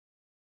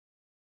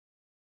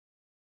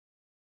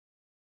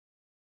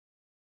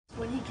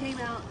he came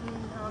out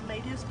and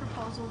made his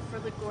proposal for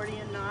the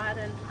Gordian Knot,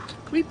 and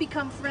we've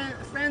become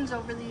friends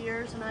over the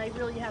years, and I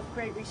really have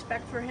great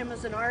respect for him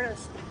as an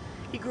artist.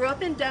 He grew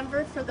up in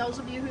Denver, for those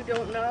of you who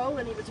don't know,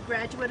 and he was a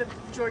graduate of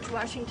George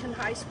Washington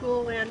High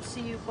School and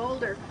CU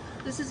Boulder.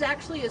 This is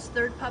actually his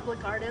third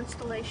public art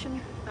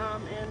installation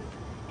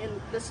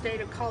in the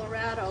state of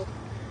Colorado.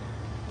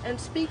 And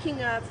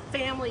speaking of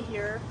family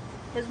here,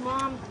 his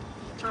mom,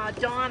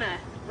 Donna,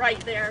 right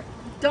there.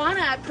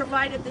 Donna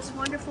provided this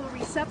wonderful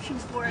reception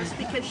for us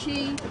because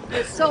she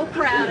is so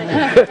proud of him.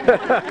 And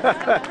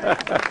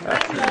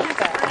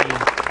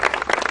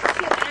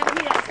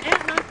he has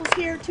aunt and uncles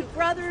here, 2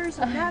 brothers,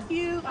 a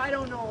nephew. I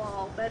don't know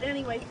all, but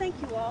anyway, thank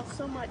you all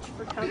so much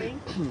for coming.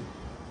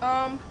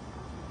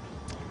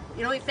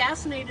 You know, he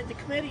fascinated the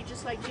committee,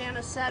 just like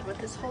Janice said, with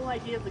this whole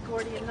idea of the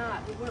Gordian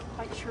Knot. We weren't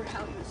quite sure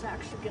how he was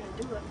actually going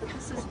to do it, but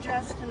this is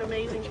just an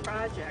amazing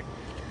project.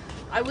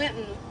 I went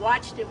and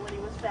watched him when he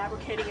was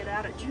fabricating it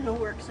out at Juno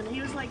Works, and he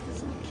was like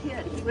this little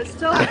kid. He was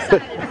so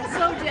excited, he was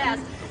so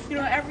jazzed. You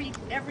know, every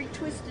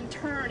twist and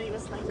turn, he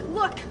was like,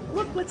 look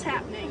what's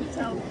happening.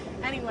 So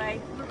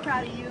anyway, we're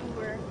proud of you.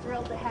 We're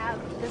thrilled to have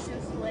this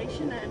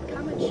installation, and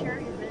come and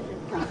share your vision.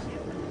 Thank you.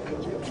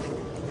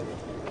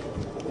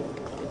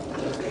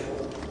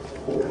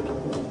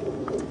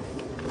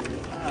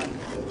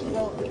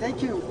 Well,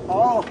 thank you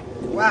all.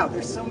 Wow,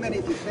 there's so many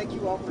of you. Thank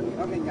you all for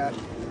coming. I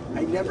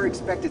never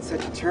expected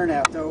such a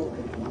turnout, though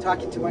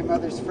talking to my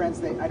mother's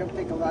friends, I don't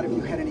think a lot of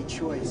you had any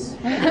choice.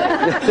 And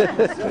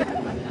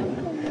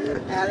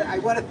I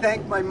want to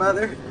thank my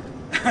mother.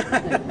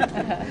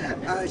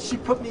 She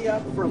put me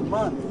up for a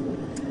month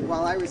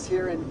while I was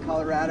here in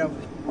Colorado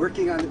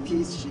working on the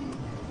piece. She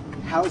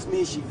housed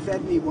me, she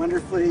fed me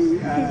wonderfully,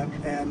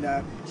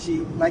 and she,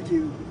 like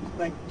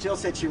Jill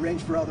said, she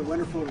arranged for all the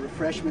wonderful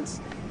refreshments.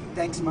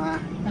 Thanks, Ma.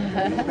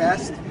 You're the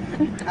best.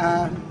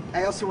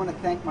 I also want to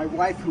thank my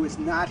wife, who is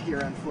not here,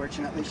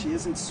 unfortunately. She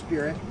is in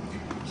spirit.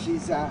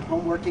 She's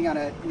home working on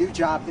a new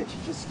job that she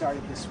just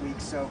started this week,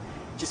 so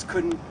just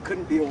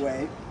couldn't be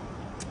away.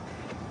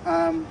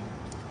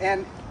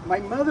 And my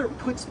mother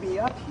puts me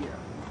up here,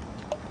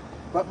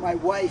 but my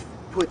wife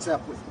puts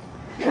up with me.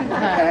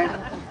 Okay?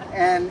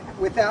 And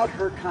without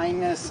her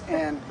kindness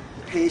and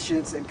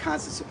patience and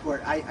constant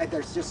support,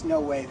 there's just no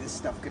way this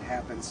stuff could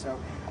happen. So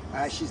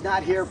she's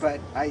not here, but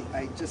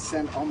I just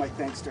send all my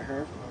thanks to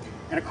her.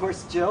 And of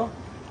course, Jill,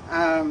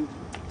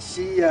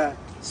 she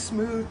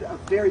smoothed a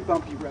very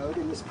bumpy road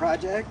in this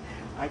project.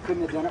 I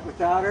couldn't have done it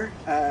without her.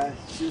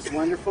 She was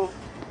wonderful.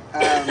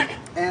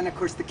 And of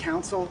course, the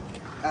council.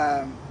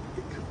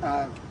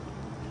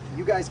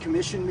 You guys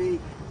commissioned me,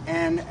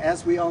 and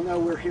as we all know,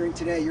 we're hearing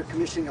today, you're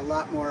commissioning a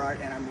lot more art,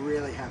 and I'm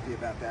really happy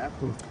about that.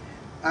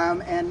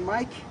 And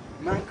Mike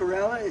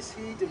Moncarella,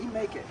 did he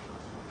make it?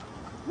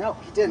 No,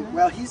 he didn't.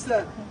 Well, he's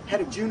the head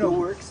of Juno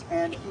Works,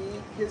 and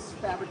his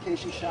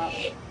fabrication shop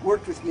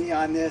worked with me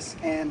on this,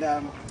 and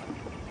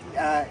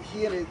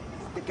he and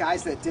the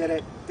guys that did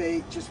it,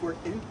 they just were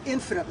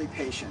infinitely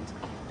patient.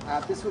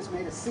 This was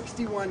made of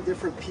 61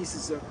 different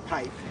pieces of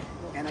pipe,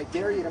 and I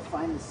dare you to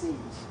find the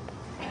seams.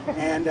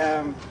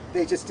 And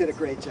they just did a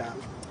great job.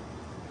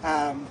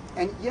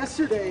 And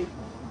yesterday,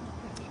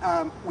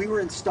 we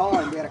were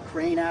installing, we had a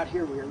crane out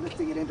here, we were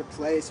lifting it into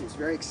place, it was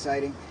very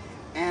exciting.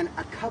 And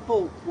a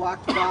couple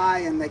walked by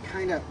and they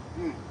kind of,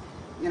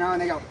 you know,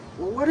 and they go,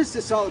 well, what is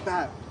this all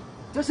about?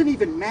 It doesn't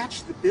even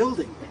match the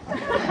building.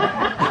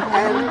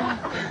 And,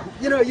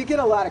 you know, you get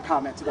a lot of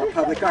comments about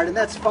public art, and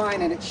that's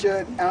fine, and it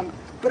should.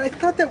 But I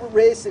thought that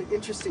raised an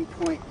interesting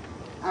point.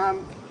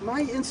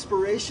 My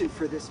inspiration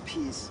for this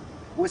piece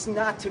was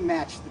not to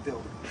match the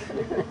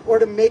building or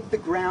to make the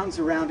grounds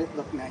around it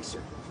look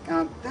nicer.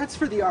 That's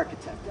for the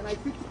architect, and I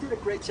think he did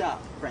a great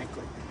job,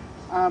 frankly.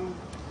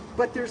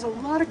 But there's a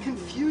lot of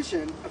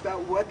confusion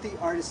about what the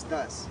artist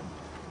does.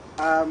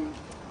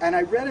 And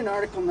I read an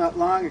article not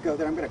long ago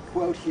that I'm going to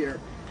quote here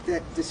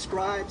that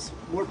describes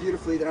more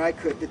beautifully than I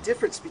could the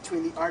difference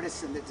between the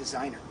artist and the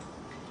designer.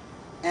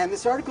 And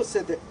this article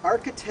said that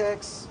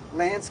architects,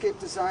 landscape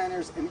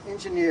designers, and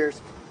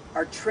engineers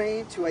are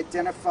trained to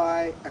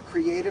identify a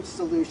creative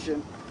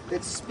solution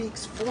that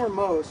speaks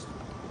foremost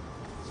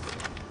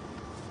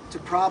to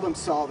problem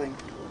solving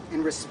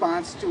in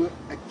response to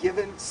a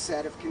given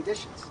set of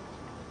conditions.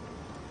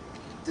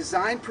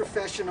 Design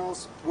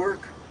professionals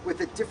work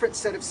with a different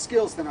set of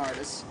skills than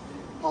artists,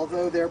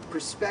 although their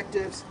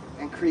perspectives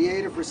and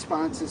creative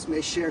responses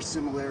may share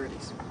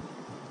similarities.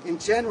 In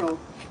general,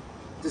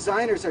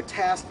 designers are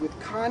tasked with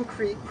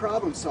concrete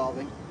problem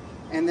solving,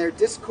 and their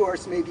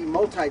discourse may be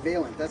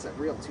multivalent, that's a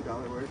real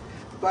 $2 word,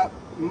 but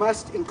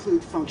must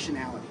include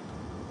functionality.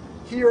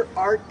 Here,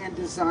 art and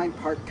design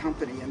part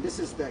company, and this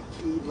is the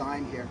key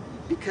line here,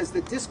 because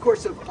the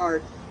discourse of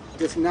art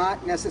does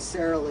not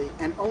necessarily,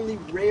 and only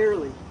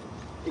rarely,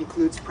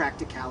 includes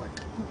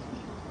practicality.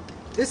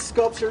 This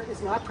sculpture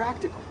is not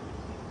practical.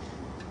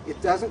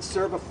 It doesn't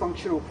serve a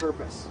functional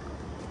purpose.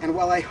 And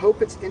while I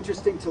hope it's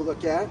interesting to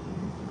look at,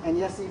 and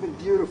yes, even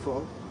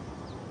beautiful,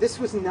 this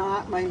was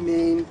not my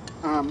main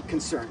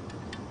concern.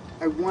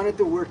 I wanted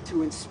the work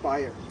to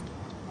inspire.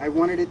 I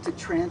wanted it to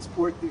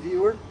transport the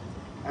viewer.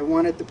 I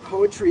wanted the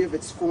poetry of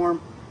its form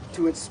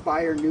to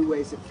inspire new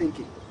ways of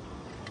thinking.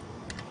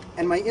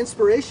 And my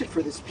inspiration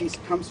for this piece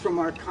comes from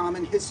our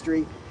common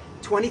history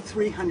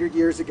 2,300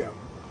 years ago.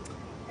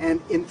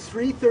 And in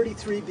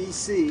 333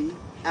 BC,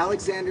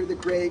 Alexander the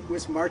Great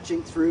was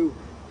marching through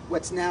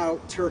what's now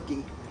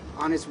Turkey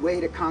on his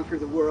way to conquer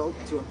the world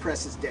to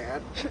impress his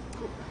dad.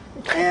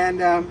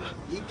 And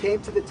he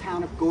came to the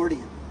town of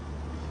Gordian.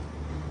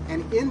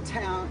 And in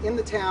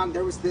the town,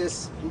 there was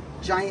this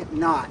giant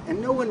knot.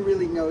 And no one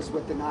really knows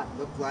what the knot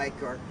looked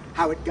like or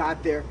how it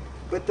got there.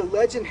 But the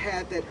legend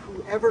had that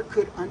whoever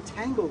could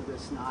untangle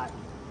this knot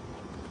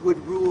would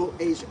rule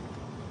Asia.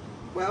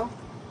 Well,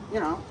 you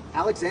know,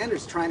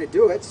 Alexander's trying to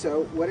do it,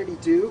 so what did he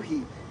do?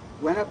 He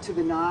went up to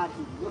the knot,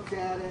 he looked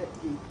at it,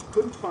 he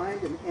couldn't find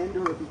an end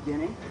or a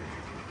beginning,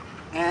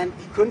 and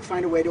he couldn't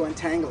find a way to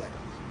untangle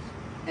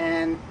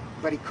it.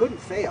 But he couldn't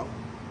fail.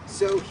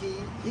 So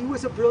he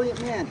was a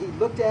brilliant man. He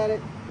looked at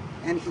it,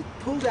 and he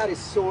pulled out his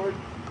sword,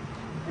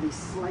 and he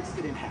sliced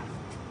it in half.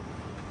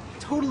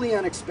 Totally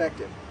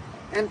unexpected.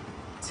 And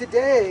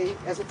today,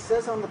 as it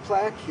says on the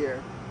plaque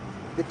here,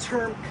 the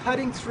term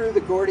cutting through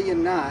the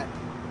Gordian knot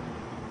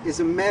is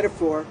a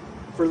metaphor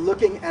for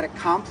looking at a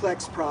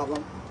complex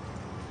problem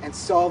and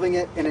solving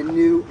it in a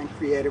new and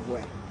creative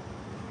way.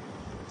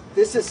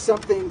 This is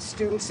something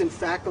students and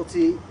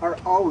faculty are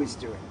always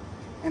doing,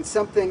 and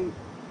something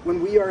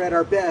when we are at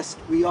our best,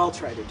 we all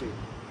try to do.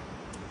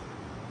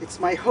 It's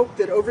my hope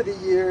that over the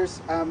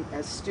years,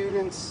 as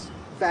students,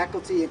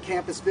 faculty, and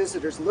campus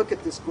visitors look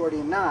at this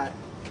Gordian knot,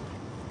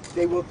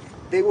 they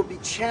will be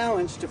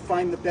challenged to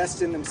find the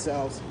best in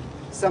themselves,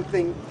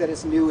 something that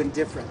is new and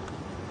different,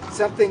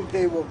 something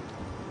they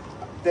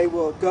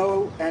will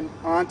go and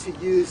on to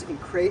use in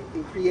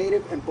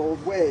creative and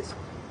bold ways.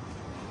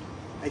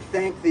 I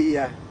thank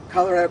the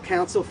Colorado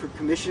Council for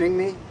commissioning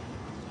me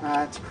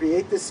to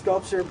create this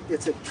sculpture.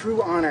 It's a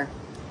true honor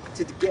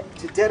to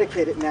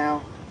dedicate it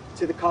now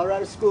to the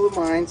Colorado School of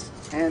Mines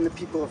and the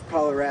people of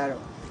Colorado.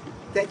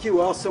 Thank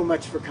you all so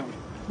much for coming.